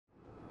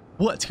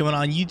What's going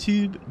on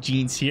YouTube?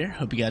 Jeans here.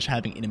 Hope you guys are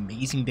having an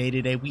amazing day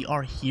today. We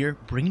are here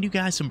bringing you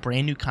guys some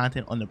brand new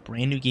content on the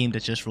brand new game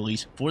that just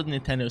released for the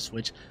Nintendo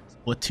Switch,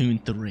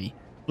 Splatoon 3.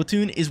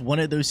 Splatoon is one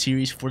of those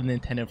series for the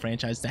Nintendo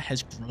franchise that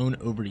has grown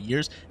over the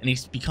years, and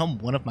it's become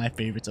one of my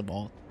favorites of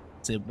all.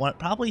 It's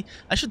probably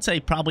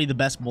the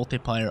best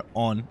multiplayer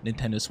on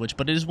Nintendo Switch,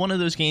 but it is one of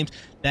those games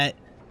that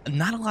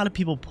not a lot of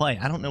people play.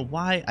 I don't know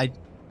why. I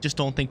just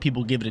don't think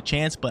people give it a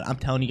chance, but I'm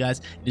telling you guys,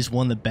 it is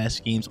one of the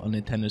best games on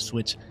Nintendo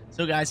Switch.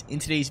 So guys, in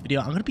today's video,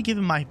 I'm going to be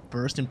giving my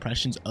first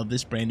impressions of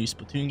this brand new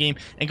Splatoon game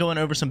and going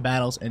over some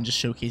battles and just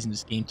showcasing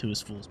this game to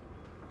its fullest.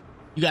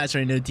 You guys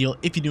already know the deal.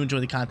 If you do enjoy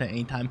the content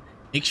anytime,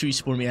 make sure you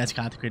support me as a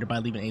content creator by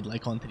leaving a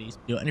like on today's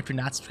video. And if you're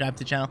not subscribed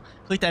to the channel,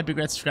 click that big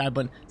red subscribe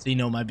button so you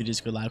know my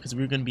videos go live, because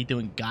we're going to be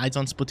doing guides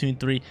on Splatoon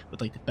 3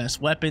 with like the best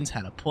weapons,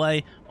 how to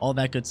play, all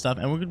that good stuff.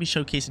 And we're going to be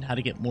showcasing how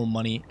to get more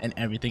money and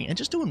everything, and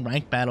just doing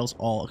ranked battles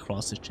all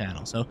across this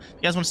channel. So if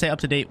you guys want to stay up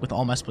to date with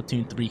all my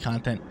Splatoon 3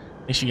 content,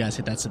 make sure you guys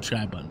hit that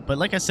subscribe button. But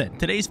like I said,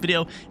 today's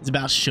video is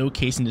about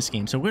showcasing this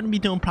game. So we're going to be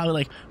doing probably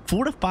like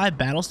 4 to 5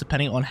 battles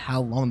depending on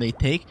how long they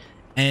take.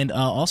 And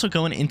also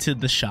going into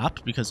the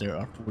shop, because there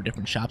are 4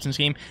 different shops in this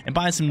game, and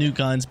buying some new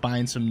guns,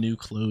 buying some new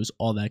clothes,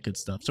 all that good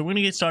stuff. So we're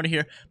gonna get started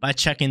here by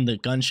checking the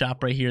gun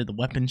shop right here, the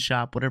weapon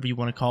shop, whatever you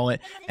want to call it.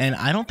 And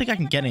I don't think I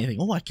can get anything.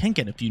 Oh, I can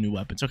get a few new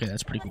weapons. Okay,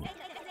 that's pretty cool.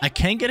 I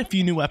can get a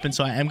few new weapons,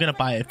 so I am gonna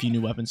buy a few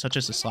new weapons, such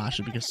as the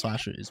slasher, because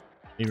slasher is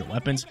my favorite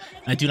weapons.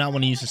 I do not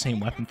want to use the same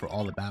weapon for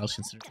all the battles,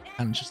 since they're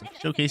kind of just like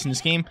showcasing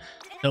this game.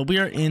 So we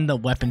are in the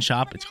weapon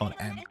shop. It's called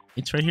M.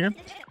 It's right here.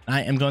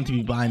 I am going to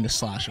be buying the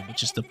slasher,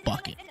 which is the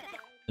bucket.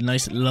 A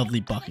nice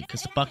lovely bucket,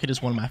 because the bucket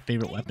is one of my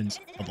favorite weapons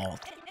of all,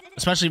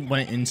 especially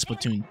when in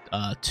Splatoon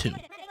 2.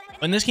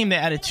 But in this game, they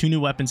added 2 new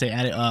weapons. They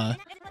added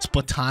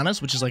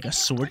splatanas, which is like a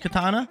sword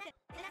katana,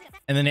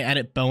 and then they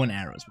added bow and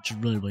arrows, which is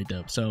really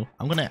dope. So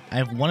I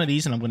have one of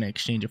these, and I'm gonna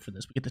exchange it for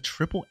this. We get the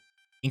triple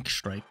ink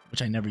strike,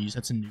 which I never use.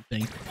 That's a new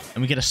thing.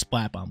 And we get a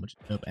splat bomb, which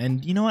is dope.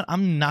 And you know what,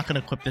 I'm not gonna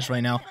equip this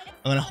right now.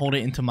 I'm gonna hold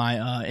it into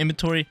my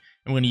inventory,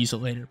 and we're gonna use it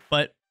later.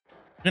 But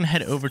we're gonna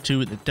head over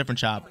to the different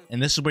shop, and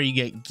this is where you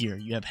get gear.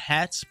 You have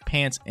hats,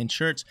 pants, and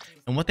shirts,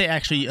 and what they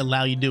actually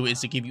allow you to do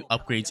is to give you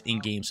upgrades in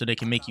game, so they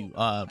can make you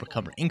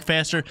recover ink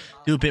faster,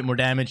 do a bit more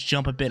damage,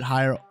 jump a bit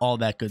higher, all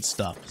that good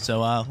stuff. So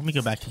let me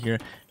go back to here,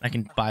 and I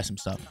can buy some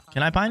stuff.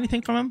 Can I buy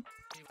anything from him?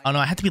 Oh no,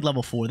 I have to be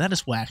level 4. That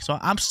is whack. So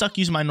I'm stuck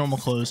using my normal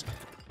clothes.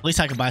 At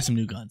least I can buy some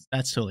new guns.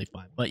 That's totally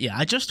fine. But yeah,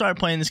 I just started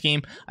playing this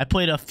game. I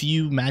played a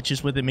few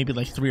matches with it, maybe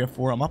like 3 or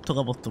 4. I'm up to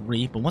level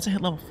 3, but once I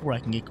hit level 4, I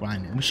can get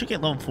grinding. And we should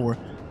get level 4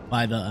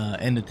 by the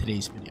end of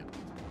today's video.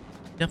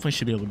 Definitely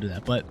should be able to do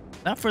that. But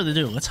without further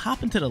ado, let's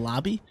hop into the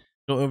lobby,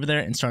 go over there,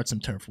 and start some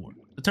Turf War.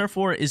 The Turf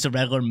War is the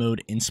regular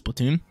mode in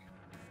Splatoon.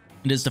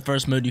 It is the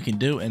first mode you can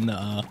do, and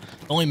the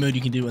only mode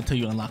you can do until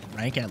you unlock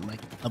rank at like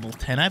level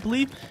 10, I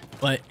believe.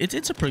 But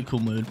it's a pretty cool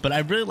mode. But I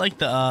really like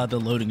the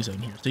loading zone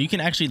here. So you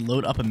can actually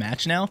load up a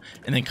match now,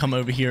 and then come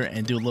over here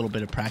and do a little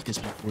bit of practice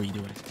before you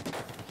do it.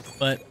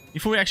 But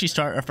before we actually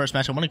start our first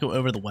match, I want to go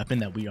over the weapon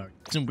that we are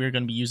using. We're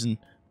going to be using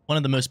one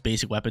of the most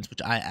basic weapons,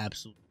 which I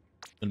absolutely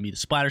going to be the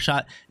splatter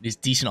shot. It is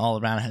decent all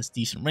around. It has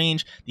decent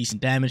range,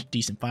 decent damage,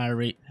 decent fire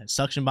rate, has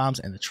suction bombs,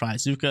 and the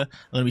Trizuka.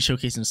 I'm going to be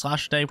showcasing the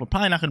slasher today. We're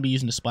probably not going to be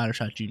using the splatter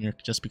shot junior,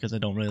 just because I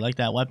don't really like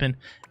that weapon.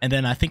 And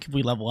then I think if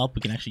we level up,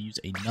 we can actually use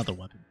another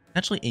weapon,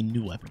 potentially a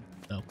new weapon.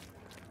 So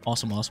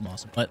awesome.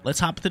 But let's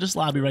hop into this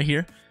lobby right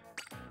here,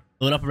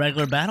 load up a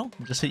regular battle,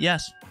 and just hit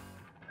yes.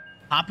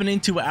 Hopping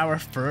into our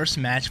first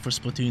match for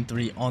Splatoon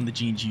 3 on the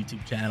Jeans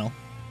YouTube channel.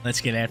 Let's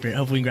get after it.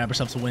 Hopefully we can grab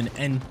ourselves a win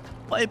and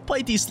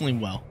play decently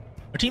well.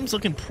 Our team's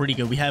looking pretty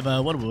good. We have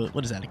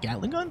what is that, a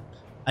Gatling gun?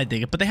 I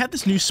dig it. But they have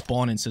this new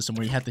spawning system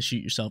where you have to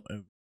shoot yourself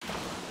over,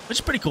 which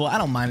is pretty cool. I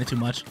don't mind it too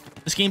much.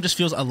 This game just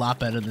feels a lot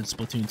better than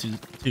Splatoon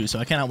 2, so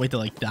I cannot wait to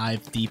like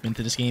dive deep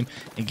into this game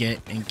and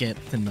get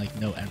to like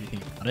know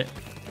everything about it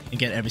and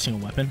get every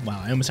single weapon.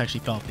 Wow, I almost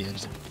actually fell off the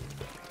edge.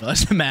 So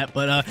that's the map.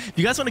 But if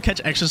you guys want to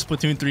catch extra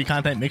Splatoon 3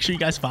 content, make sure you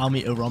guys follow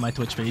me over on my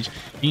Twitch page,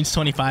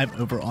 Jeans25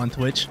 over on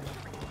Twitch.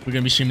 We're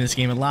going to be streaming this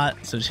game a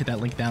lot, so just hit that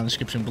link down in the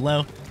description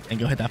below and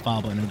go hit that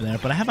follow button over there.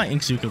 But I have my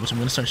Ink Zuka, which I'm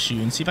going to start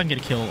shooting, see if I can get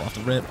a kill off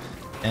the rip.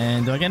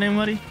 And do I get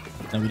anybody?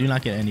 No, we do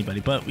not get anybody,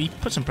 but we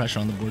put some pressure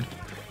on the board.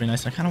 Very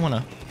nice. I kind of want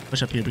to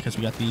push up here because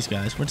we got these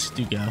guys. Where does this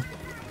dude go?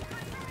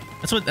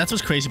 That's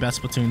what's crazy about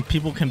Splatoon.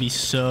 People can be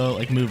so,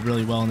 like, move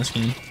really well in this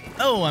game.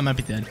 Oh, I might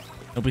be dead.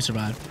 Nope, we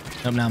survived.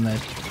 Nope, now I'm dead.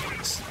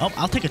 Oh,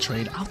 I'll take a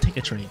trade.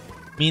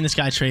 Me and this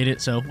guy traded.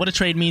 So what a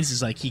trade means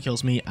is, like, he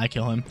kills me, I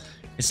kill him.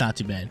 It's not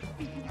too bad.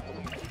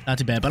 Not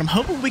too bad, but I'm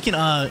hoping we can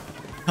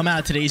come out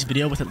of today's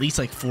video with at least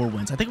like 4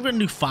 wins. I think we're gonna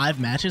do 5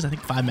 matches. I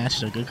think 5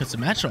 matches are good because the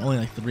matches are only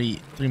like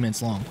 3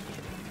 minutes long.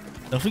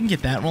 So if we can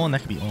get that rolling, that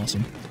could be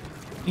awesome.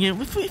 Yeah,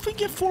 if we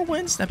get 4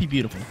 wins, that'd be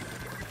beautiful.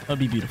 That'd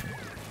be beautiful.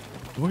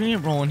 So we're gonna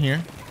get rolling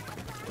here.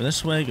 Go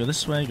this way, go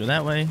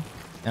that way.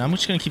 And I'm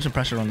just gonna keep some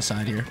pressure on the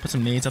side here. Put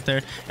some nades up there.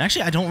 And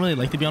actually, I don't really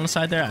like to be on the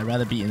side there. I'd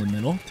rather be in the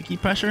middle to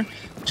keep pressure,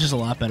 which is a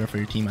lot better for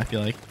your team, I feel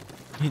like.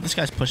 This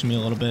guy's pushing me a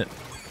little bit.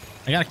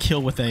 I got a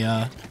kill with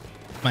a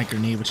my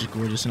grenade, which is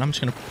gorgeous. And I'm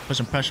just going to put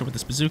some pressure with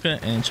this bazooka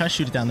and try to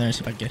shoot it down there and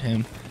see if I can get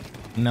him.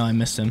 No, I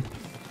missed him.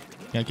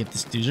 Gotta get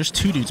this dude. There's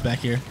 2 dudes back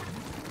here.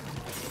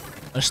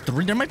 There's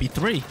 3. There might be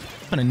 3.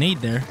 Put a nade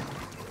there.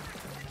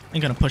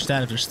 Ain't gonna push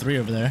that if there's 3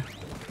 over there.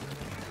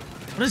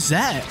 What is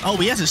that? Oh,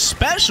 he has a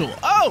special.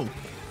 Oh,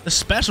 the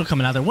special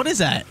coming out there. What is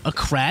that? A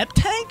crab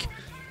tank?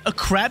 A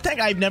crab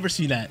tank? I've never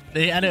seen that.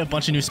 They added a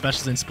bunch of new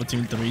specials in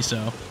Splatoon 3,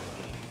 so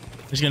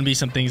there's gonna be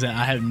some things that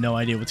I have no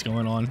idea what's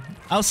going on.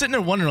 I was sitting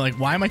there wondering, like,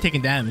 why am I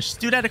taking damage? This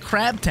dude had a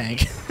crab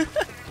tank.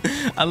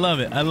 I love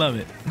it. I love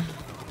it.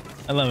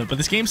 I love it. But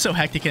this game's so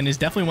hectic and is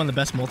definitely one of the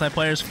best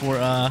multiplayers for,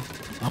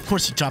 of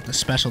course he dropped a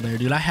special there,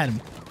 dude. I had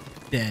him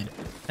dead.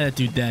 I had that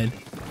dude dead.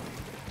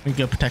 Let me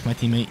go protect my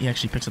teammate. He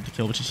actually picks up the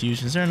kill, which is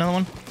huge. Is there another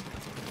one?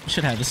 We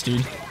should have this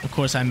dude. Of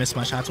course, I missed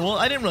my shots. Well,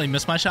 I didn't really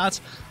miss my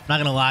shots. I'm not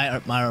gonna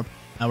lie.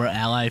 Our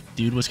ally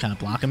dude was kind of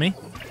blocking me.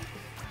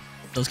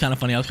 It was kind of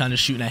funny. I was kind of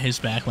shooting at his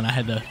back when I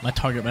had my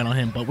target right on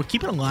him. But we're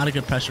keeping a lot of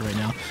good pressure right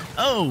now.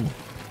 Oh!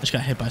 I just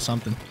got hit by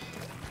something.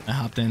 I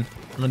hopped in.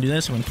 I'm gonna do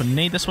this. I'm gonna put a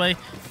nade this way.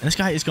 And this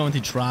guy is going to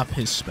drop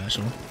his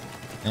special.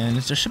 And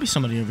there should be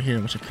somebody over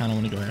here, which I kind of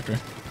want to go after.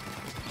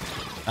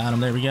 Got him.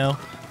 There we go.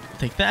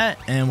 Take that,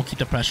 and we'll keep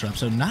the pressure up.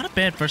 So not a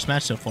bad first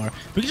match so far.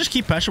 If we can just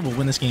keep pressure, we'll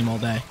win this game all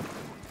day.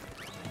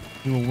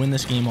 We will win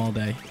this game all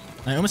day.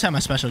 I almost have my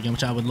special again,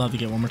 which I would love to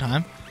get one more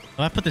time. If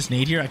I put this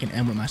nade here, I can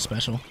end with my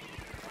special.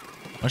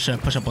 Or should I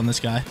push up on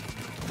this guy?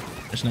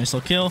 There's a nice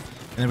little kill.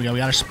 And there we go. We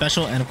got our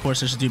special, and of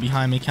course, there's a dude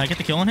behind me. Can I get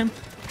the kill on him?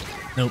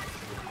 Nope.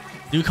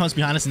 Dude comes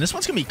behind us, and this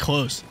one's going to be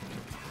close.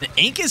 The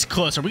ink is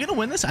close. Are we going to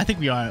win this? I think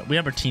we are. We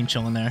have our team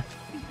chilling there.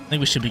 I think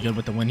we should be good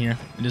with the win here.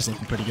 It is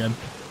looking pretty good.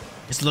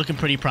 It's looking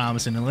pretty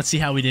promising, and let's see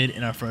how we did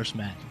in our first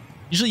match.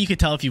 Usually you could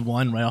tell if you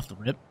won right off the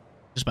rip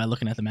just by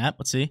looking at the map.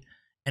 Let's see.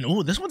 And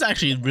oh, this one's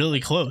actually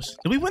really close.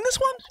 Did we win this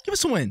one? Give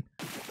us a win.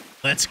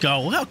 Let's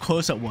go. Look how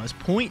close that was.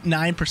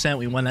 0.9%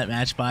 we won that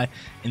match by,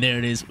 and there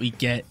it is. We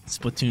get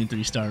Splatoon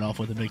 3 started off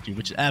with a victory,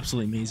 which is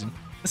absolutely amazing.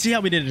 Let's see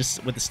how we did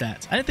with the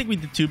stats. I didn't think we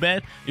did too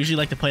bad. I usually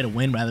like to play to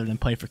win rather than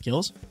play for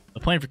kills,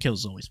 but playing for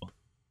kills is always fun.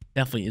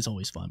 Definitely is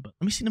always fun, but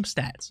let me see them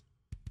stats.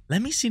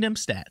 Let me see them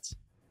stats.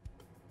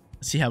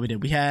 Let's see how we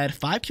did. We had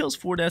 5 kills,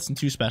 4 deaths, and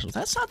 2 specials.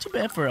 That's not too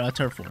bad for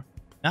Turf 4.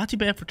 Not too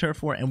bad for Turf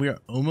 4, and we are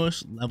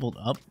almost leveled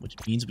up, which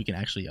means we can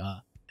actually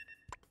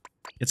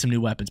get some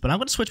new weapons. But I'm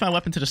going to switch my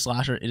weapon to the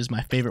slasher. It is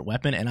my favorite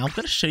weapon, and I'm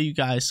going to show you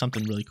guys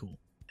something really cool.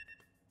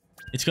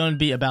 It's going to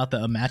be about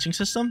the matching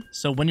system.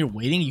 So when you're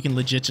waiting, you can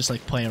legit just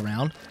like play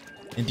around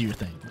and do your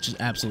thing, which is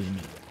absolutely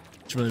amazing.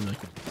 It's really, really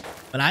cool.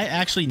 But I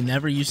actually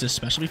never used this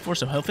special before,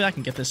 so hopefully I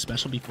can get this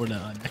special before the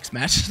next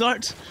match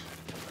starts.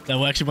 So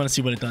we'll actually want to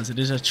see what it does. It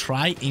is a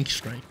ink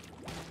strike.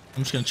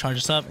 I'm just going to charge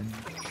this up. And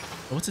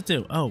what's it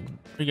do? Oh,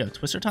 here you go.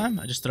 Twister time?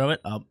 I just throw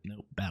it. Oh,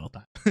 no. Battle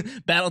time.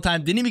 Battle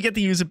time. Didn't even get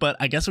to use it, but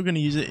I guess we're going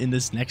to use it in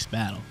this next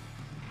battle.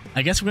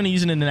 But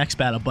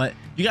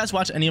if you guys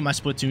watch any of my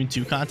Splatoon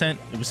 2 content,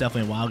 it was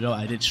definitely a while ago.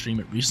 I did stream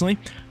it recently.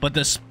 But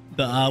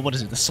what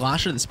is it? The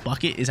slasher, this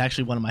bucket, is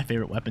actually one of my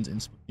favorite weapons in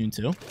Splatoon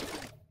 2.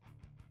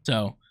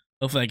 So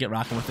hopefully I get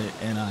rocking with it,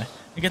 and I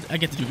get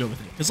to do good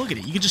with it. Because look at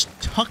it. You can just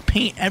tuck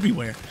paint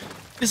everywhere.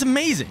 It's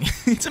amazing.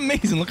 It's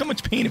amazing. Look how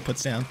much paint it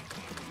puts down.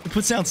 It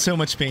puts down so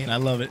much paint. I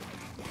love it.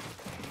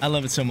 I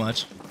love it so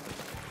much.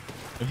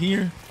 Go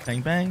here.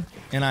 Bang, bang.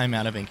 And I'm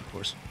out of ink, of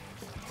course.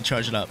 And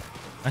charge it up.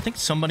 I think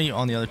somebody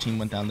on the other team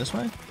went down this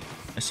way.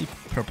 I see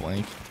purple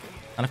ink.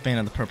 Not a fan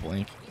of the purple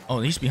ink. Oh,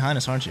 he's behind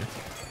us, aren't you?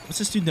 What's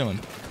this dude doing?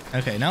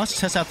 Okay, now let's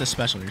test out this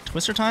special here.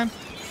 Twister time.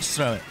 Let's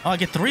throw it. Oh, I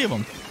get 3 of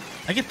them.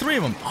 I get 3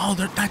 of them. Oh,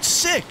 that's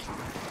sick.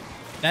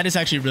 That is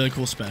actually a really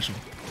cool special.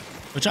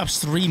 It drops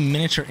 3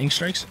 miniature ink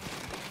strikes.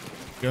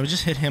 Yo,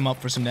 just hit him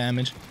up for some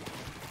damage.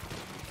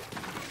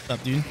 What's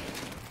up, dude?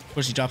 Of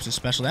course, he drops his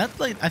special. That,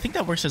 like, I think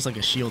that works as like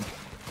a shield.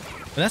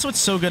 But that's what's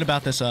so good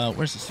about this.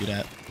 Where's this dude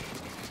at?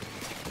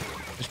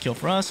 Just kill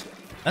for us.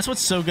 That's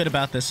what's so good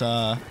about this.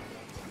 That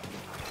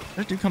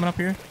dude coming up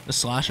here? The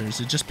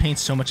slashers. It just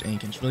paints so much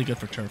ink, and it's really good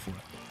for Turf War.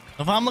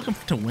 If I'm looking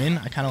to win,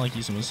 I kind of like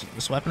using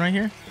this weapon right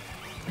here.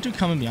 That dude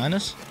coming behind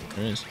us?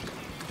 There is.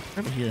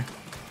 Over here.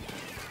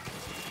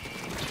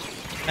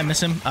 I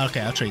miss him.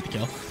 Okay, I'll trade the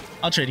kill.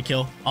 I'll trade a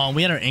kill. Oh,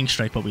 we had our ink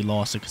strike, but we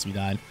lost it because we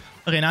died.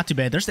 Okay, not too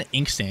bad. There's the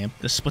ink stamp.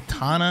 The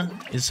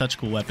Splatana is such a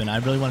cool weapon. I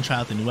really want to try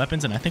out the new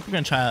weapons, and I think we're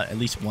going to try out at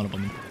least one of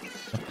them.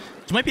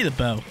 Which might be the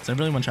bow, because I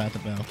really want to try out the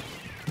bow.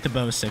 I think the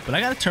bow is sick, but I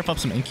got to turf up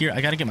some ink here.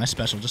 I got to get my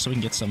special just so we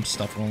can get some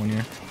stuff rolling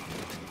here.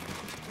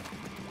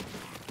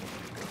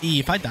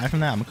 If I die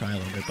from that, I'm going to cry a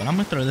little bit, but I'm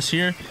going to throw this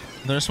here,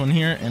 throw this one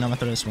here, and I'm going to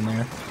throw this one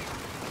there.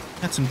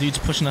 Got some dudes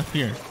pushing up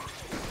here.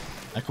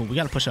 Alright, cool. We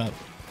got to push up.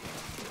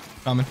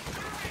 Coming.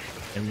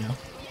 There we go.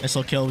 Nice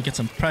little kill. We get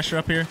some pressure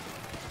up here.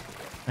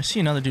 I see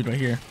another dude right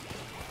here.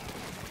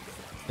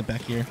 Get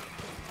back here.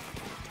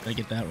 Gotta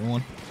get that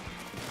rolling.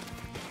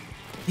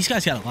 These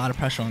guys got a lot of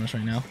pressure on us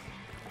right now.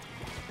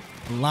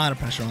 A lot of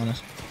pressure on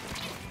us.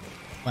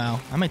 Wow.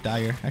 I might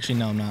die here. Actually,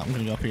 no, I'm not. I'm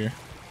gonna go up here.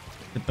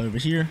 Get over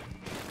here.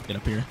 Get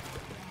up here.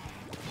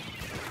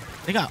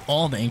 They got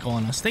all the ink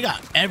on us. They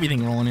got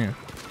everything rolling here.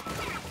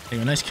 There you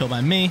go. Nice kill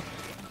by me.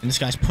 And this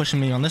guy's pushing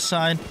me on this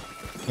side.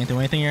 Can't do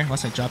anything here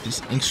unless I drop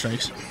these ink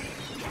strikes.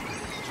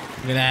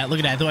 Look at that. Look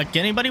at that. Do I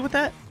get anybody with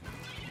that?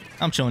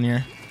 I'm chilling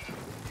here.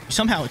 We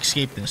somehow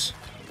escaped this.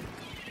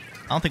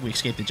 I don't think we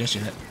escaped it just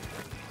yet.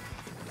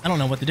 I don't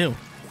know what to do.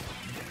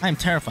 I am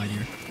terrified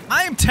here.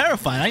 I am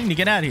terrified. I need to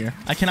get out of here.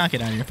 I cannot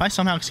get out of here. If I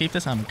somehow escape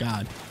this, I'm a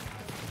god.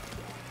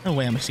 No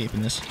way I'm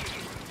escaping this.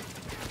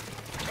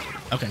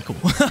 Okay, cool.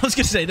 I was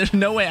going to say, there's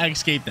no way I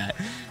escaped that.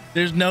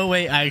 There's no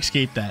way I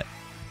escaped that.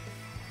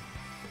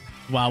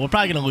 Wow, we're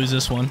probably going to lose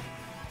this one.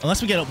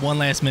 Unless we get a one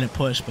last minute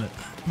push, but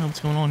I don't know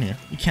what's going on here.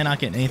 We cannot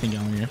get anything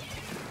going here.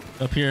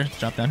 Go up here,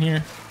 drop down here.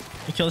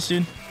 Can you kill this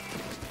dude?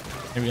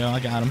 There we go. I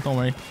got him. Don't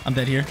worry. I'm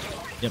dead here.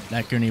 Yep,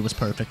 that grenade was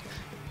perfect.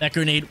 That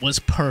grenade was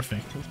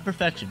perfect. It was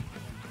perfection.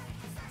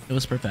 It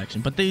was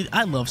perfection. But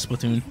I love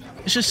Splatoon.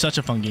 It's just such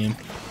a fun game.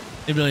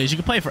 It really is. You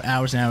can play it for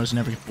hours and hours and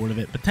never get bored of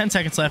it. But 10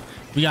 seconds left.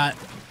 We got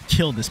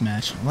killed this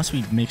match. Unless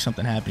we make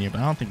something happen here,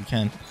 but I don't think we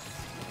can.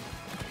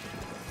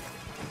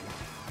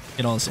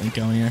 Get all this ink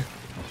going here.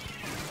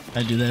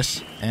 I do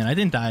this. And I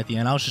didn't die at the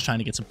end. I was just trying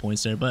to get some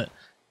points there, but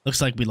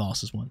looks like we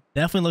lost this one.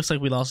 Definitely looks like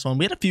we lost this one.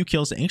 We had a few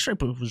kills. The ink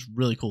strike was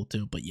really cool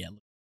too. But yeah,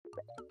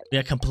 we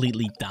got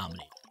completely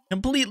dominated.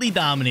 Completely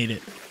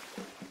dominated.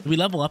 Did we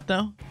level up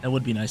though? That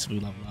would be nice if we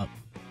level up.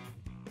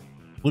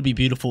 Would be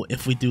beautiful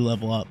if we do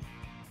level up.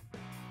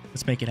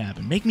 Let's make it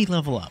happen. Make me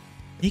level up.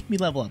 Make me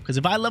level up. Because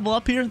if I level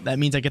up here, that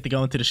means I get to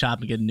go into the shop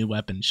and get a new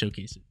weapon and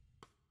showcase it.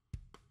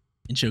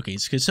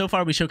 Because so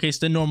far we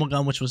showcased the normal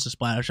gun, which was the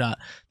splatter shot,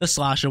 the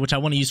slosher, which I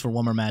want to use for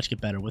one more match, get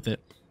better with it.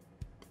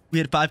 We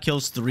had 5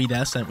 kills, 3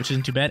 deaths, which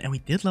isn't too bad, and we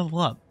did level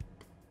up.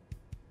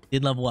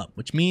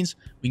 Which means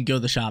we can go to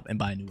the shop and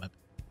buy a new weapon.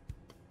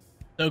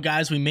 So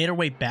guys, we made our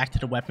way back to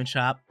the weapon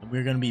shop.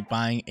 We're going to be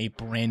buying a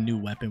brand new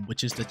weapon,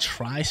 which is the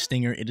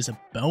Tri-Stinger. It is a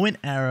bow and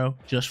arrow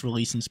just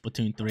released in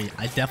Splatoon 3.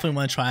 I definitely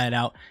want to try it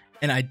out,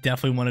 and I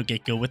definitely want to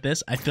get good with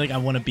this. I feel like I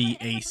want to be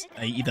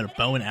either a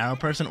bow and arrow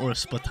person or a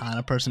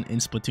Splatana person in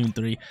Splatoon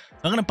 3. So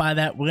I'm going to buy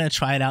that. We're going to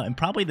try it out in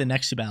probably the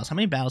next 2 battles. How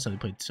many battles have we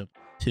played so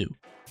far? 2.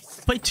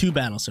 We played 2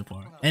 battles so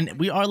far. And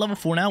we are level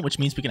 4 now, which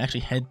means we can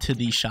actually head to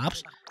these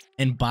shops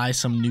and buy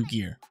some new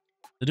gear.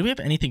 So do we have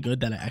anything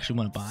good that I actually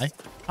want to buy?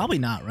 Probably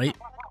not, right?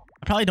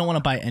 I probably don't want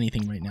to buy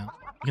anything right now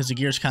because the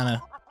gear's kind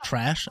of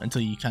trash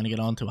until you kind of get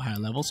on to a higher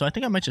level. So I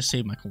think I might just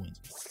save my coins.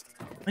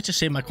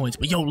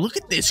 But yo, look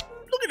at this.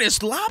 Look at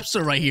this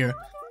lobster right here.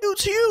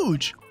 Dude's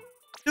huge.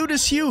 Dude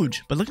is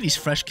huge. But look at these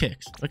fresh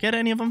kicks. Look at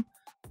any of them.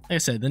 Like I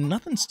said, then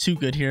nothing's too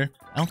good here.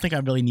 I don't think I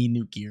really need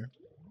new gear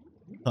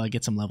until I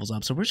get some levels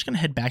up. So we're just going to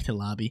head back to the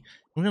lobby.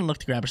 We're going to look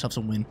to grab ourselves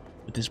a win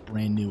with this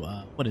brand new,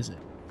 what is it?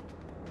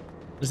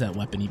 What is that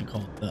weapon even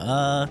called?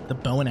 The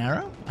bow and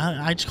arrow?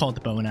 I just call it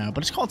the bow and arrow,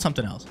 but it's called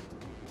something else.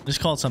 Just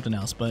call it something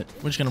else, but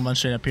we're just gonna run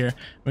straight up here.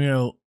 We're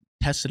gonna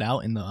test it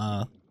out in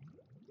the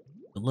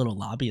little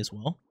lobby as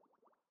well.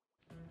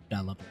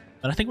 Gotta love it.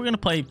 But I think we're gonna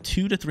play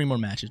 2 to 3 more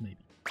matches maybe.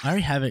 I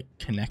already have it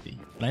connected,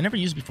 but I never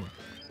used it before.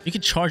 You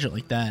can charge it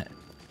like that.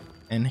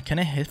 And can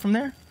I hit from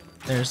there?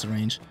 There's the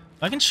range.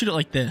 If I can shoot it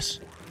like this,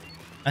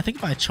 I think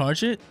if I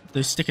charge it,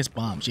 they stick as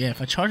bombs. Yeah,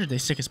 if I charge it, they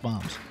stick as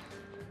bombs.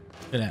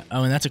 Look at that.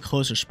 Oh, and that's a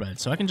closer spread.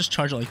 So I can just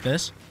charge it like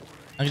this.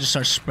 I can just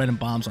start spreading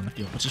bombs on the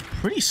field, which is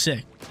pretty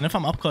sick. And if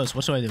I'm up close,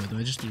 what do I do? Do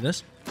I just do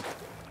this? Yeah,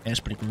 that's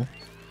pretty cool.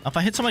 If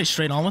I hit somebody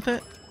straight on with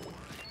it,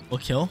 we'll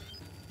kill.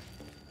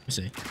 Let me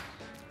see.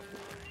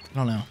 I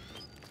don't know.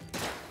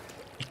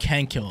 It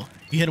can kill.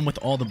 You hit him with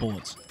all the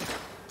bullets.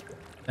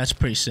 That's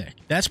pretty sick.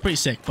 That's pretty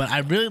sick. But I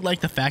really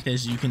like the fact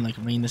that you can like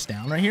rain this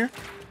down right here.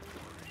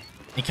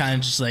 And kind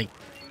of just like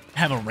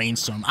have a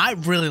rainstorm. I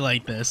really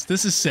like this.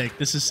 This is sick.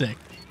 This is sick.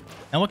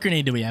 Now, what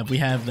grenade do we have? We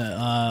have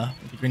the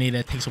grenade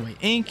that takes away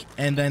ink,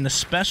 and then the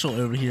special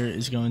over here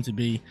is going to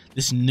be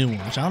this new one,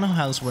 which I don't know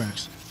how this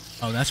works.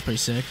 Oh, that's pretty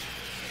sick.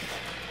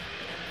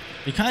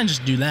 You kind of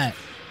just do that.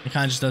 It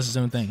kind of just does its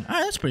own thing. All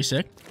right, that's pretty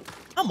sick.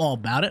 I'm all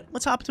about it.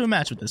 Let's hop into a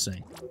match with this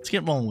thing. Let's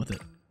get rolling with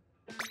it.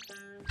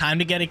 Time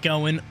to get it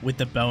going with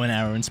the bow and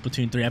arrow in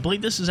Splatoon 3. I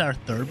believe this is our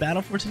 3rd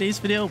battle for today's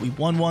video. We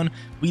won one,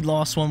 we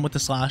lost one with the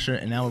slosher,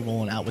 and now we're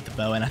rolling out with the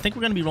bow. And I think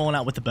we're going to be rolling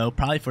out with the bow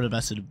probably for the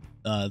rest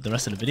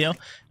of the video.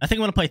 I think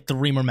I'm going to play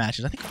 3 more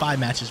matches. I think 5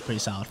 matches is pretty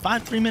solid.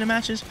 5 3-minute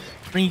matches.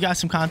 Bring you guys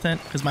some content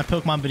because my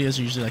Pokemon videos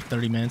are usually like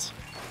 30 minutes.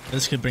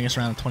 This could bring us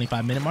around the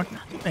 25-minute mark.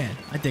 Not too bad.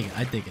 I dig it.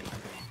 I dig it.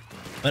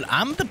 But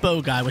I'm the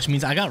bow guy, which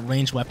means I got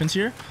ranged weapons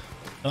here.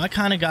 So I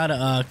kind of got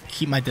to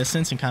keep my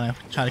distance and kind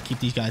of try to keep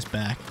these guys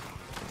back.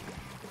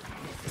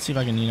 Let's see if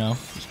I can, you know,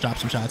 just drop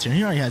some shots here.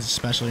 He already has a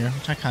special here,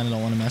 which I kind of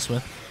don't want to mess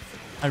with.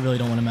 I really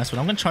don't want to mess with.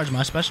 I'm going to charge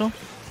my special. See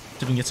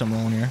if we can get some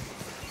rolling here.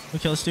 Can we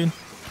kill this dude?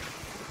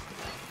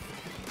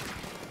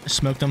 I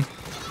smoked him.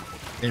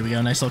 There we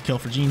go. Nice little kill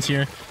for Jeans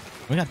here.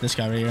 We got this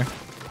guy right here.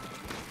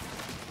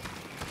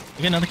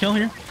 We get another kill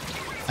here?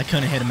 I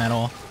couldn't hit him at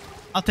all.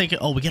 I'll take it.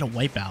 Oh, we get a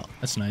wipeout.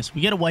 That's nice.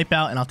 We get a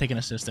wipeout, and I'll take an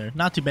assist there.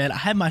 Not too bad. I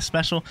had my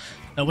special.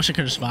 I wish I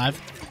could have survived.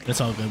 But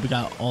it's all good. We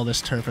got all this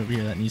turf over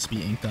here that needs to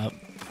be inked up.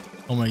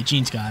 Don't worry,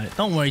 Jeans got it.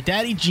 Don't worry,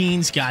 Daddy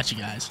Jeans got you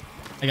guys.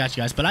 I got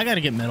you guys, but I got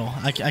to get middle.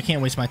 I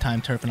can't waste my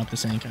time turfing up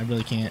this ink. I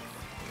really can't.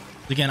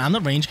 Again, I'm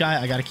the range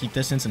guy. I gotta keep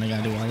distance and I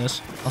gotta do all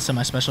this. I'll send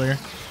my special here.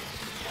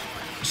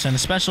 Send a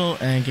special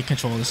and get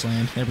control of this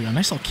land. There we go.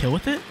 Nice little kill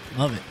with it.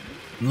 Love it.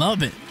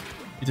 Love it.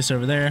 Get this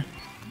over there.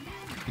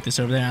 Get this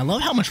over there. I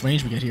love how much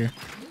range we get here.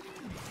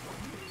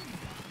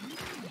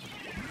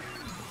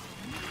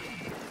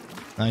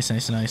 Nice,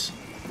 nice, nice.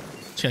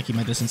 Just gotta keep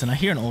my distance. And I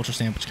hear an ultra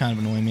stamp, which kind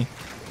of annoys me.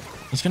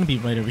 He's gonna be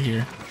right over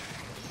here.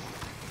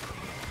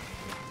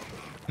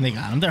 And they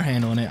got him. They're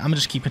handling it. I'm gonna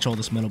just keep control of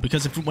this middle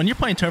because when you're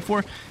playing turf war,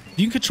 if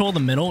you can control the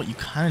middle, you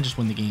kind of just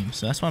win the game.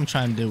 So that's what I'm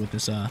trying to do with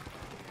this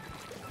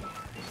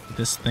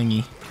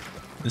thingy,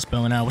 this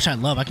bow and arrow, which I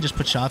love. I can just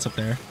put shots up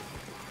there.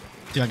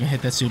 See if I can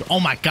hit that dude. Oh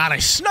my god, I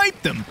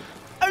sniped him!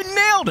 I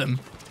nailed him!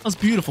 That was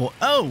beautiful.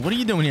 Oh, what are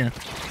you doing here?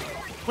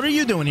 What are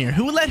you doing here?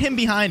 Who let him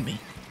behind me?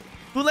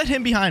 Who let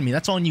him behind me?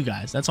 That's on you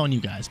guys. That's on you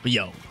guys. But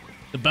yo,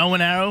 the bow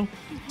and arrow,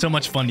 so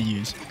much fun to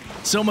use.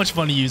 So much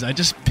fun to use. I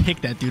just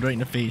picked that dude right in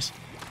the face.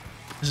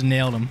 Just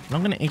nailed him. And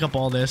I'm gonna ink up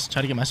all this,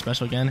 try to get my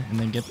special again, and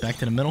then get back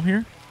to the middle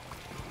here.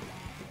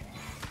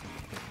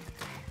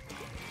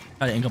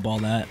 Try to ink up all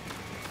that.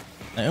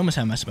 I almost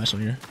have my special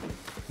here.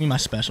 Give me my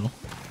special.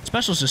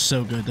 Special's just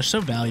so good. They're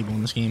so valuable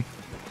in this game.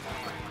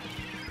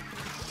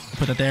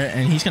 Put that there,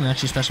 and he's gonna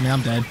actually special me.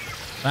 I'm dead.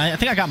 I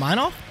think I got mine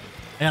off.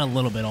 I got a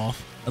little bit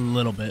off. A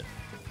little bit.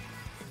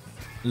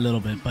 A little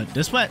bit. But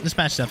this match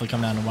definitely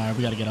come down the wire.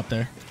 We gotta get up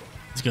there.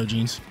 Let's go,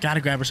 Jeans.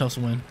 Gotta grab ourselves a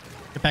win.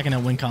 Get back in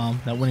that win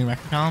column. That winning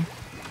record column.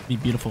 Be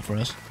beautiful for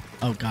us.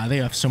 Oh god, they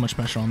have so much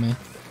pressure on me.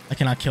 I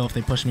cannot kill if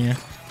they push me here.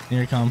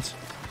 Here he comes.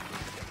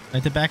 I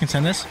did back and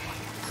send this.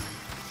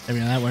 There we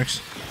go, that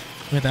works.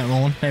 We got that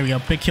rolling. There we go.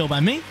 Big kill by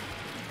me.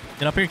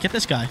 Get up here, get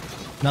this guy.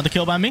 Another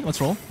kill by me.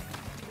 Let's roll.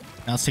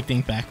 Now let's take the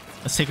ink back.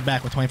 Let's take it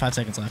back with 25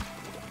 seconds left.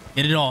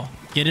 Get it all.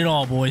 Get it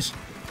all, boys.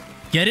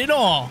 Get it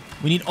all.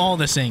 We need all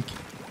this ink.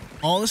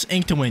 All this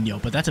ink to win, yo.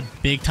 But that's a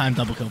big time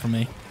double kill for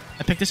me.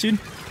 I picked this dude.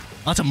 Oh,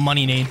 that's a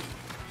money nade.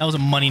 That was a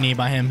money nade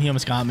by him. He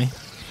almost got me.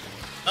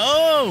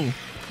 Oh!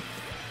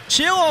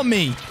 Chill on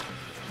me.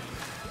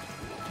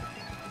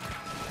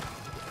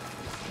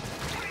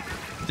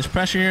 This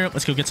pressure here.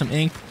 Let's go get some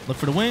ink. Look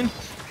for the win.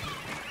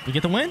 We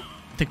get the win?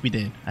 I think we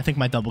did. I think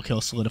my double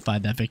kill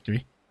solidified that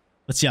victory.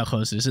 Let's see how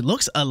close it is. It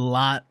looks a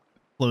lot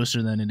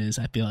closer than it is,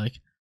 I feel like.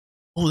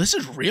 Oh, this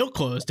is real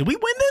close. Did we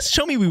win this?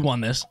 Show me we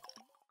won this.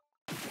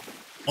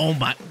 Oh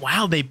my.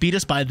 Wow, they beat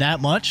us by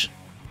that much?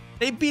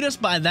 They beat us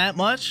by that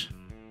much?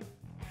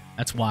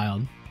 That's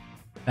wild.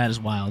 That is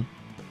wild.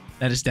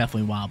 That is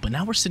definitely wild. But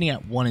now we're sitting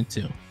at 1 and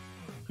 2.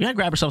 We gotta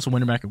grab ourselves a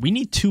winning record. We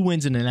need 2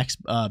 wins in the next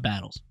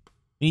battles.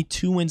 We need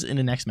 2 wins in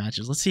the next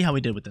matches. Let's see how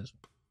we did with this.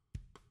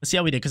 Let's see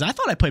how we did. Because I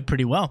thought I played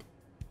pretty well.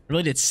 I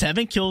really did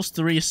 7 kills,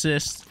 3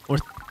 assists. Or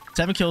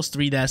 7 kills,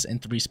 3 deaths, and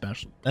 3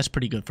 special. That's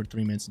pretty good for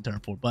 3 minutes in turn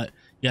 4. But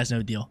you guys know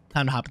the deal.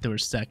 Time to hop into our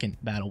second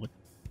battle with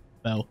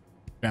Bo.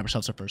 Grab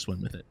ourselves our first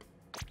win with it.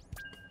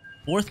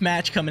 4th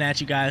match coming at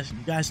you guys. You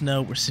guys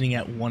know we're sitting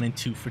at 1 and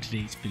 2 for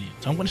today's video.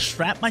 So I'm going to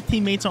strap my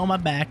teammates on my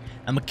back.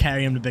 I'm going to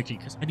carry them to victory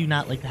because I do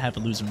not like to have a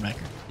losing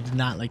record. I do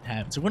not like to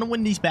have it. So we're going to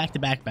win these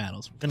back-to-back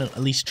battles. We're going to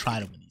at least try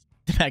to win these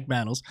back-to-back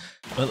battles.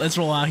 But let's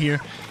roll out here.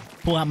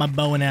 Pull out my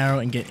bow and arrow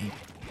and get ink.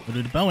 But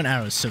the bow and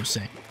arrow is so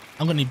sick.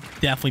 I'm going to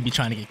definitely be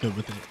trying to get good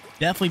with it.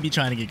 Definitely be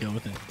trying to get good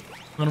with it.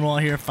 I'm going to roll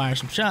out here, fire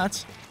some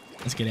shots.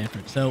 Let's get after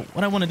it. So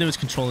what I want to do is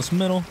control this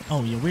middle.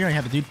 Oh, yeah, we already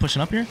have a dude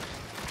pushing up here.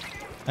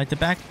 Right the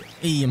back.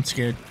 Hey, I'm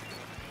scared.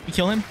 We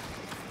kill him?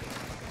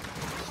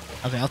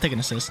 Okay, I'll take an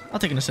assist. I'll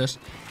take an assist.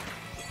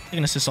 Take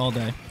an assist all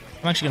day.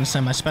 I'm actually going to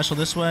send my special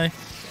this way.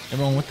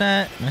 Everyone with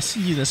that. And I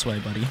see you this way,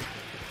 buddy.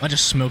 I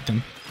just smoked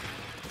him.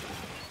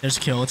 There's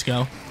a kill. Let's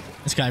go.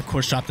 This guy, of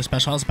course, dropped the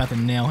special. I was about to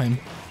nail him.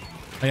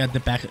 I got to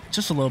dip back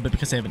just a little bit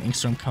because they have an ink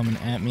storm coming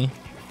at me.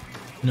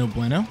 No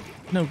bueno.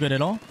 No good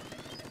at all.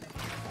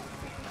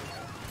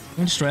 Can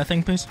we destroy that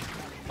thing, please?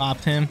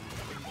 Bopped him.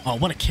 Oh,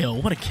 what a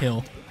kill. What a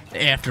kill.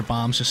 The after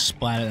bombs just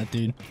splatted that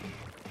dude.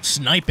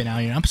 Sniping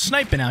out here. I'm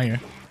sniping out here.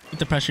 Get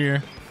the pressure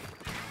here.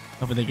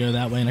 Hopefully they go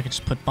that way and I can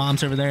just put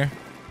bombs over there.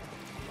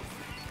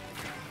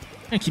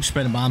 I'm gonna keep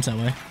spreading bombs that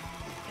way.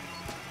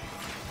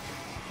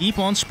 Keep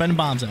on spreading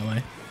bombs that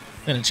way.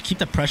 I'm gonna just keep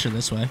the pressure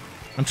this way.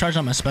 I'm charging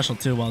up my special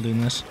too while doing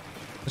this.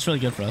 That's really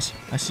good for us.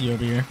 I see you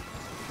over here.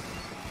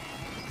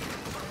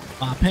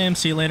 Bop him.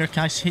 See you later.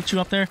 Can I hit you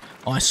up there?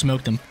 Oh, I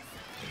smoked him.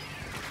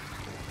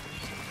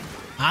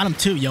 Got him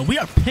too. Yo, we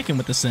are picking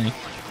with this thing.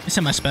 Let me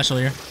send my special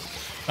here.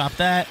 Drop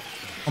that.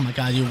 Oh my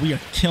god, dude, we are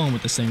killing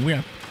with this thing. We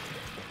are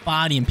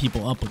bodying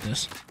people up with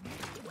this.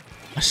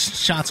 My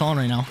shot's on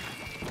right now.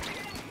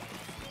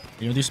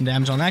 You're gonna do some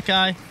damage on that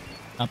guy.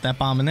 Drop that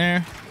bomb in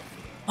there.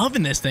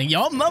 Loving this thing.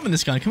 Yo, I'm loving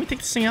this gun. Can we take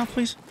this thing out,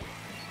 please?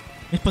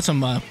 Let me put some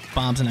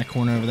bombs in that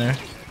corner over there.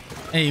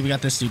 Hey, we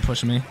got this dude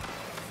pushing me.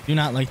 Do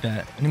not like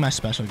that. I need my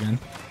special again.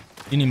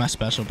 You need my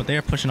special, but they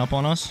are pushing up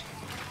on us.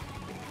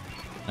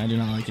 I do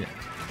not like it.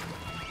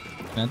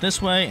 Now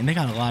this way, and they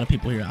got a lot of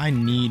people here. I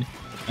need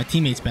my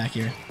teammates back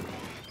here.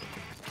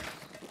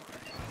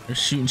 They're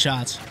shooting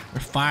shots. They're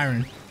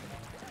firing.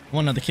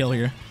 One another kill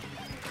here.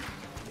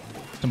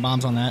 Some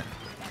bombs on that.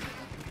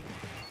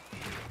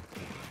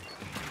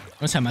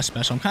 Let's have my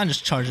special. I'm kind of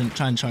just trying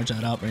to charge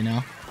that up right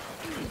now.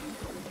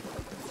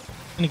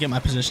 I'm gonna get my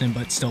position,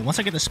 but still, once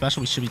I get the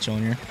special, we should be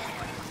chilling here.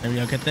 There we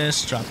go. Get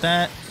this. Drop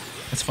that.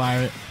 Let's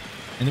fire it.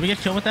 And did we get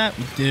killed with that?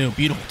 We do.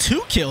 Beautiful.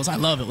 2 kills. I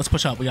love it. Let's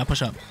push up. We gotta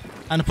push up.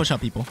 Time to push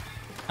up, people.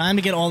 Time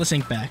to get all this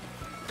ink back.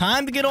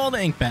 Time to get all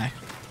the ink back.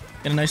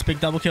 Get a nice big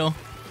double kill.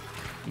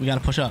 We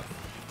gotta push up.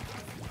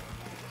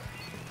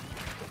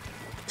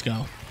 Let's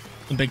go.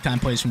 Some big time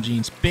plays from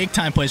Jeans. Big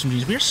time plays from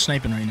Jeans. We're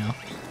sniping right now.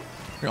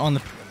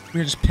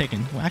 We're just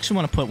picking. We actually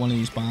want to put one of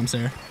these bombs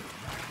there.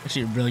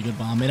 Actually, a really good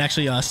bomb. It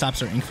actually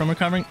stops our ink from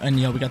recovering. And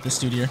yo, we got this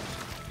dude here.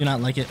 Do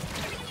not like it.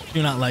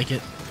 Do not like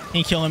it. Can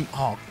you kill him?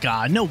 Oh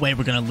god, no way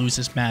we're gonna lose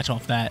this match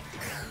off that.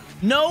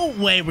 No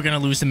way we're gonna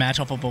lose the match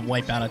off of a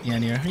wipeout at the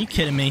end here. Are you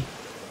kidding me?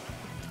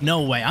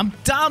 No way. I'm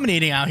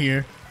dominating out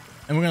here.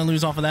 And we're gonna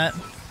lose off of that.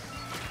 Can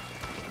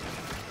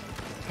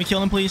we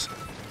kill him, please?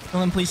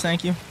 Kill him, please.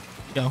 Thank you.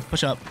 Go.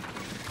 Push up.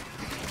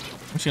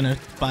 I'm just gonna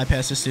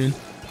bypass this dude.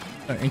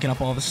 Start inking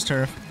up all this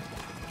turf.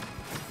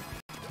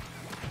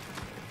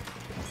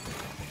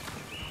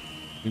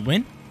 We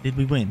win? Did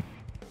we win?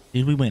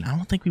 Did we win? I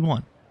don't think we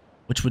won.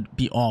 Which would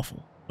be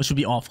awful. Which would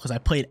be awful because I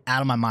played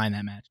out of my mind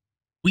that match.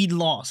 We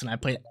lost and I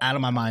played out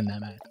of my mind that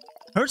match.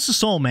 Hurts the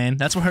soul, man.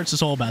 That's what hurts the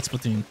soul about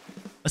Splatoon.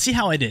 Let's see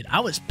how I did. I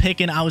was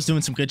picking. I was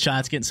doing some good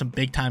shots, getting some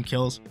big time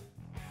kills.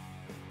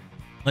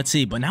 Let's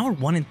see. But now we're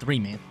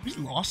 1-3, man.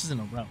 3 losses in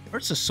a row.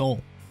 Hurts the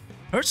soul.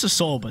 Hurts the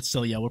soul, but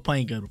still, yeah, we're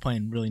playing good. We're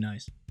playing really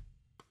nice.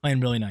 Playing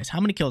really nice. How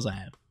many kills I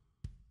have?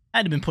 I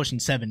had to been pushing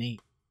 7-8.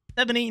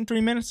 7-8 in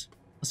 3 minutes?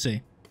 Let's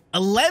see.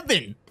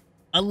 11!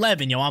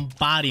 11, yo. I'm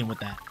bodying with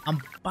that. I'm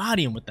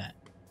bodying with that.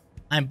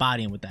 I'm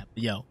bodying with that.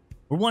 But yo,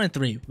 we're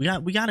 1-3.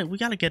 We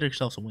gotta get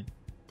ourselves a win.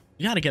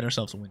 We gotta get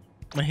ourselves a win.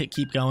 I'm gonna hit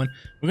keep going.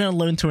 We're gonna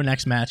load into our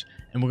next match,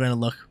 and we're gonna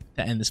look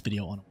to end this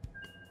video on a win.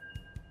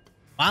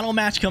 Final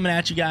match coming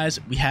at you guys.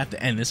 We have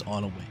to end this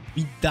on a win.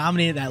 We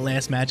dominated that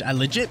last match. I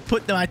legit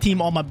put my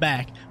team on my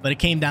back, but it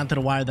came down to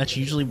the wire. That's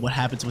usually what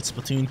happens with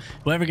Splatoon.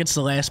 Whoever gets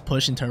the last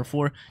push in Turf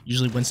War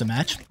usually wins the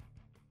match.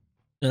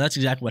 So that's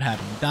exactly what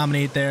happened. We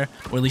dominated there,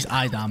 or at least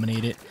I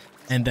dominated.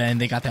 And then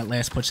they got that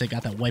last push. They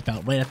got that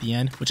wipeout right at the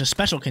end, which a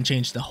special can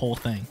change the whole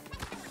thing.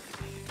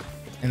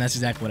 And that's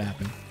exactly what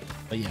happened.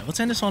 But yeah, let's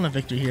end this on a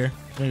victory here.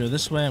 I'm gonna go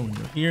this way. I'm gonna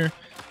go here.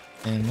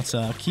 And let's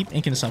keep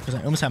inking this up because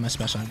I almost have my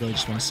special. I really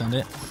just want to send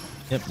it.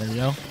 Yep, there we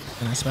go.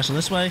 And I special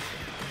this way.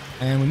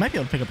 And we might be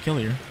able to pick up a kill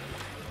here.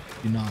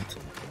 We do not.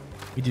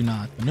 We do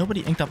not. But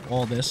nobody inked up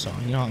all this, so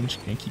you know I'm just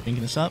gonna keep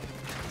inking this up.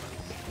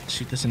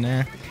 Shoot this in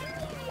there.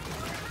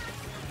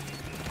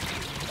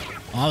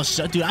 Oh,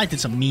 so, dude, I did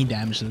some mean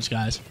damage to those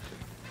guys.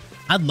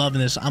 I'm loving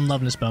this. I'm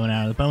loving this bow and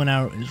arrow. The bow and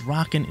arrow is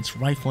rocking. It's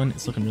rifling.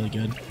 It's looking really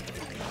good.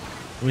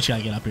 We just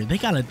gotta get up here. They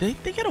got a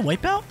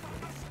wipeout?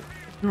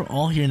 We were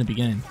all here in the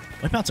beginning.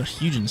 Wipeouts are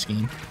huge in this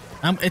game.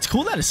 It's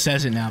cool that it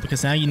says it now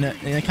because now you know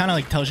it kind of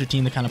like tells your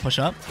team to kind of push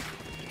up.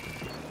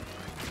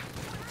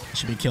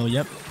 Should be a kill.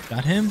 Yep,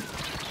 got him.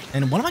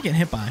 And what am I getting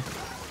hit by?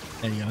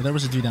 There you go. There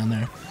was a dude down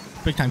there.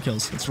 Big time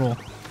kills. Let's roll.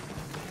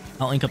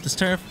 I'll ink up this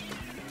turf.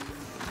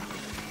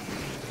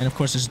 And of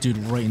course, there's a dude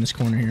right in this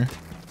corner here.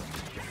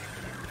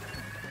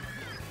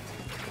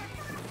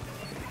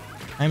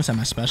 I almost have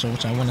my special,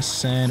 which I want to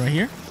send right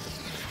here.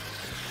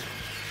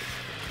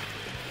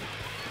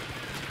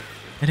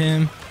 Hit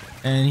him.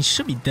 And he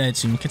should be dead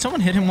soon. Can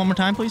someone hit him one more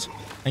time, please?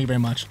 Thank you very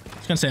much. I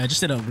was going to say, I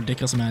just did a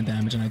ridiculous amount of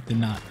damage, and I did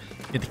not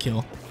get the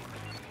kill.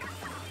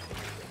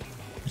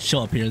 Let's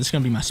chill up here. This is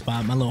going to be my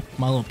spot, my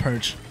little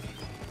perch.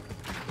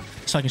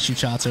 So I can shoot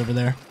shots over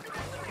there.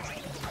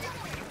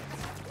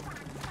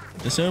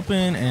 Get this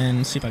open,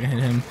 and see if I can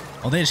hit him.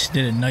 Oh, they just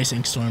did a nice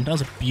ink storm. That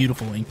was a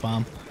beautiful ink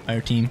bomb by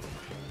our team.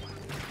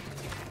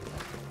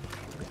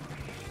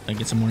 I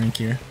get some more ink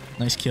here.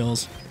 Nice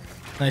kills.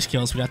 Nice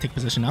kills. We got to take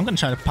position. I'm going to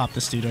try to pop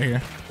this dude right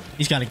here.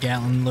 He's got a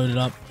Gatling loaded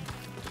up.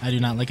 I do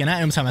not like it. And I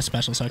almost have my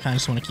special, so I kind of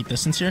just want to keep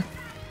distance here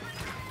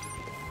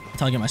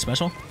until I get my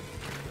special.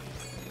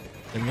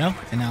 There we go.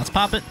 And now let's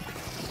pop it.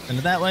 Send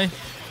it that way.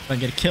 If I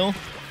get a kill,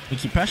 we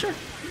keep pressure.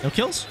 No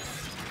kills.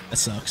 That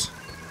sucks.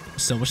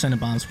 Still, we're sending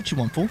bombs. What you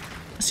want, fool?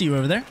 I see you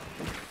over there.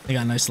 They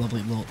got a nice,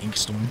 lovely little ink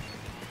storm.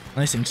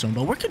 Nice ink storm.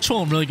 But we're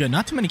controlling really good.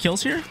 Not too many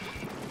kills here,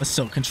 but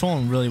still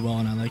controlling really well,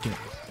 and I like it.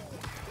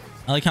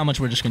 I like how much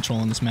we're just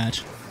controlling this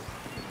match.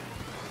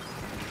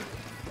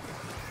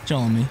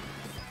 Showing me.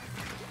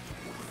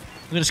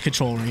 Look at this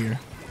control right here.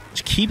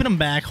 Just keeping them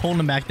back, holding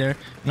them back there.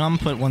 Now I'm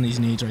gonna put one of these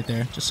nades right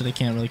there, just so they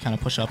can't really kind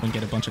of push up and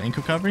get a bunch of ink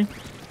recovery.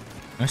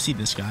 I see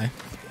this guy.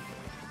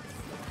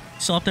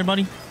 Still up there,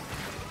 buddy?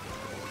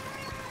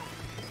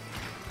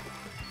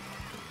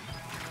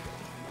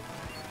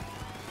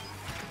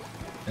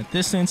 At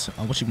distance.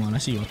 Oh, what you want? I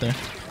see you up there.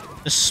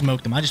 Just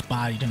smoked him. I just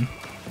bodied him.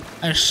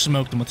 I just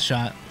smoked him with the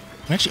shot.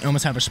 We actually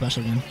almost have our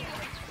special again.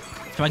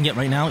 If I can get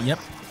right now, yep.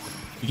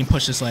 We can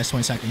push this last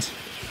 20 seconds.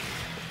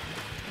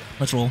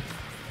 Let's roll.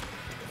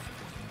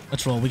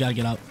 Let's roll. We gotta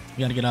get up.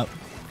 We gotta get up.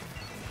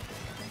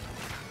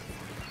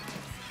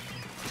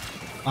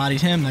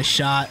 Bodied him. Nice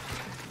shot.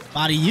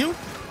 Body you.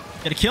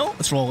 Get a kill.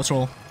 Let's roll. Let's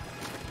roll.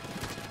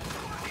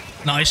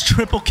 Nice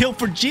triple kill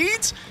for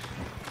Jeans.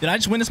 Did I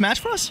just win this match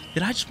for us?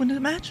 Did I just win the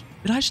match?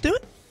 Did I just do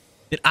it?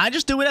 Did I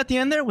just do it at the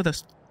end there with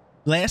a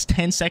last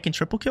 10-second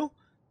triple kill?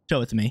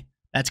 Show it to me.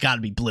 That's got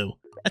to be blue.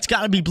 That's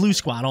got to be blue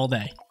squad all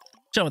day.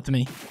 Show it to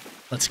me.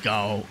 Let's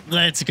go.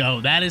 Let's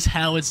go. That is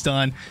how it's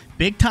done.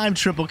 Big time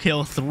triple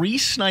kill. 3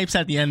 snipes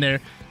at the end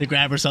there to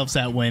grab ourselves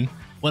that win.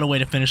 What a way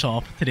to finish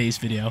off today's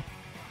video.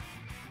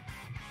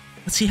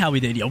 Let's see how we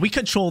did. Yo, we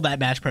controlled that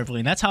match perfectly.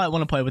 And that's how I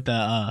want to play with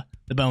the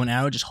bow and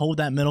arrow. Just hold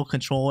that middle,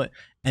 control it.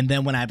 And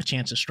then when I have a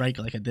chance to strike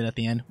like I did at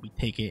the end, we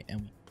take it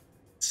and we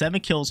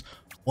 7 kills,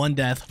 1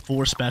 death,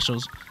 4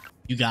 specials.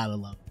 You gotta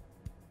love it.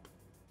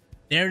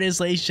 There it is,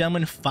 ladies and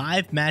gentlemen.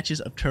 5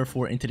 matches of Turf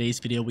War in today's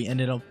video. We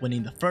ended up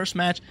winning the first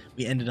match,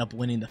 we ended up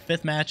winning the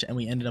 5th match, and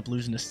we ended up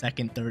losing the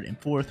 2nd, 3rd,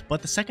 and 4th.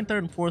 But the 2nd, 3rd,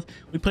 and 4th,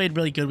 we played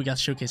really good. We got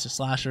to showcase the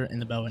slasher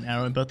and the bow and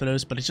arrow in both of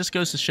those. But it just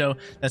goes to show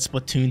that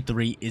Splatoon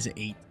 3 is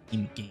a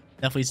team game.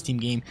 Definitely it's a team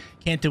game.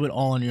 Can't do it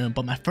all on your own.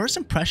 But my first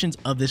impressions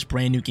of this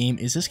brand new game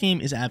is this game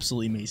is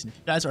absolutely amazing. If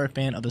you guys are a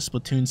fan of the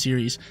Splatoon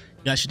series,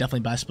 you guys should definitely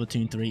buy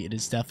Splatoon 3. It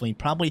is definitely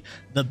probably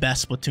the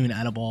best Splatoon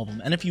out of all of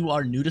them. And if you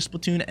are new to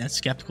Splatoon and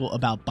skeptical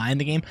about buying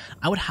the game,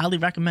 I would highly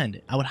recommend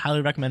it. I would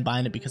highly recommend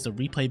buying it because the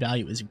replay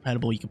value is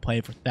incredible. You can play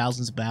it for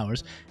thousands of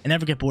hours and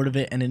never get bored of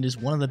it. And it is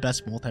one of the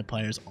best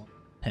multiplayers on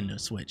Nintendo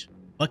Switch.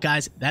 But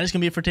guys, that is going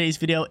to be it for today's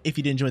video. If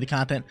you did enjoy the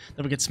content,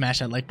 don't forget to smash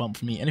that like button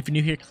for me. And if you're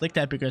new here, click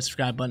that big red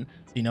subscribe button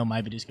so you know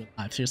my videos go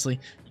live. Seriously,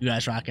 you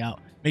guys rock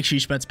out. Make sure you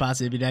spread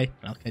positive every day,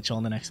 and I'll catch you all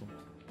in the next one.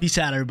 Peace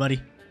out,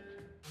 everybody.